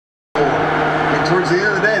towards the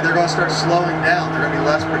end of the day, they're going to start slowing down. They're going to be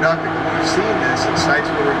less productive. We've seen this at sites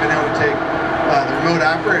where we've been able to take the remote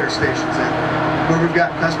operator stations in, where we've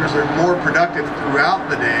got customers that are more productive throughout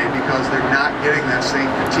the day because they're not getting that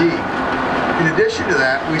same fatigue. In addition to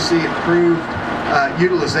that, we see improved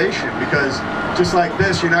utilization, because just like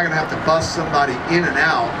this, you're not going to have to bust somebody in and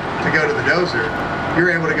out to go to the dozer.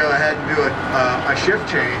 You're able to go ahead and do a shift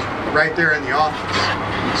change right there in the office.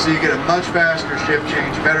 So you get a much faster shift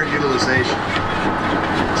change, better utilization.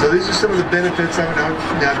 So these are some of the benefits of it.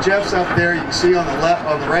 Now Jeff's up there, you can see on the left,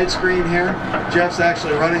 on the right screen here, Jeff's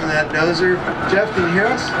actually running that dozer. Jeff, can you hear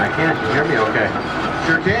us? I can. Can you hear me okay?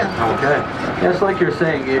 Sure can. Okay. Yeah, it's like you're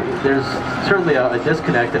saying, there's certainly a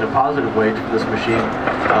disconnect in a positive way from this machine.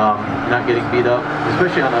 Not getting beat up,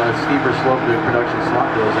 especially on a steeper slope doing production slot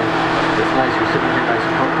dozing. It's nice, you're sitting here nice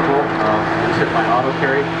and comfortable. I just hit my auto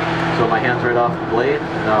carry, so my hand's right off the blade.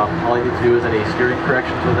 All I need to do is any steering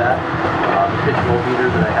corrections with that. The pitch voltmeter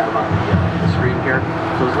that I have on the screen here.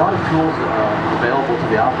 So there's a lot of tools available to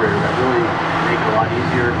the operator that really make it a lot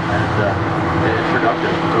easier and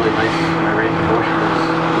productive. Really nice. My range of motion is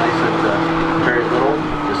nice and very little.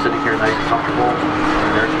 Just sitting here nice and comfortable,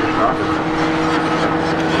 and there's your process.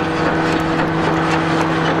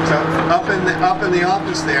 So up in the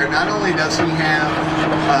office there, not only does he have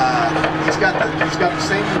he's got the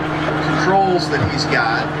same controls that he's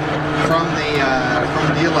got from the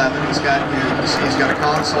D11. He's got, you know, you see he's got a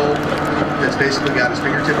console that's basically got his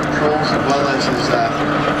fingertip controls as well as his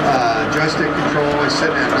joystick control. He's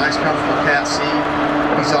sitting in a nice comfortable cat seat.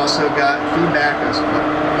 He's also got feedback as to what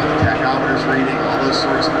the tachometer's reading, all those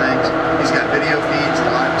sorts of things. He's got video feeds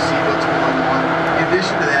and live to see what's going on. In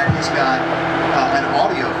addition to that, he's got an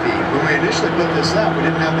audio feed. When we initially put this up, we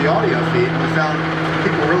didn't have the audio feed, and we found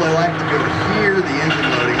people really like to be able to hear the engine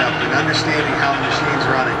loading up and understanding how the machine's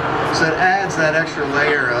running. So it adds that extra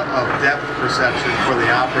layer of depth perception for the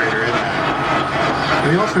operator in that.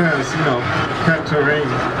 And he also has, you know, cat terrain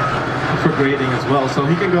for grading as well, so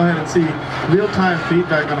he can go ahead and see real-time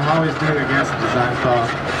feedback on how he's doing against the design file.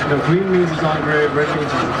 You know, green means he's on grade, red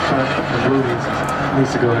means he's cut, and blue means he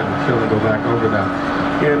needs to go ahead and fill and go back over that.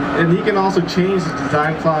 And he can also change the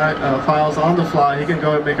design files on the fly. He can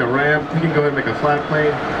go ahead and make a ramp, he can go ahead and make a flat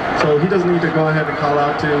plane, so he doesn't need to go ahead and call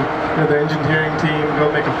out to, you know, the engineering team,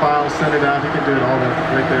 go make a file, send it out. He can do it all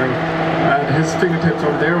that right there at his fingertips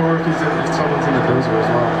over there, or if someone's in the dozer as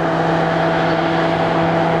well.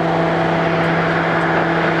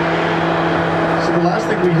 The last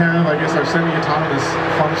thing we have, I guess, our semi-autonomous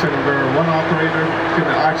function where one operator can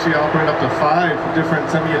actually operate up to 5 different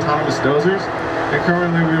semi-autonomous dozers. And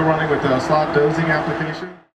currently we're running with a slot dozing application.